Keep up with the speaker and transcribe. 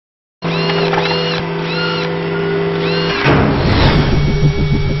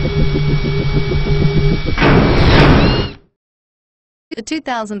The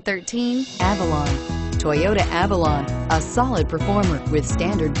 2013 Avalon. Toyota Avalon, a solid performer with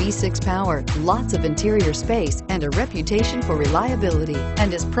standard V6 power, lots of interior space, and a reputation for reliability,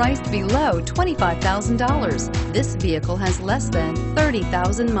 and is priced below $25,000. This vehicle has less than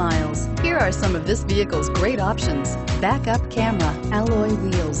 30,000 miles. Here are some of this vehicle's great options: backup camera, alloy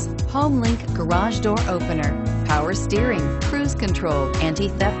wheels, HomeLink garage door opener, power steering, cruise control,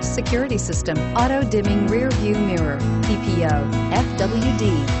 anti-theft security system, auto-dimming rear view mirror, PPO,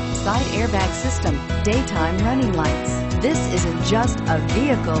 FWD, side airbag system, daytime running lights. This isn't just a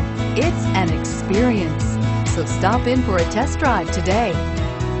vehicle, it's an experience. So stop in for a test drive today.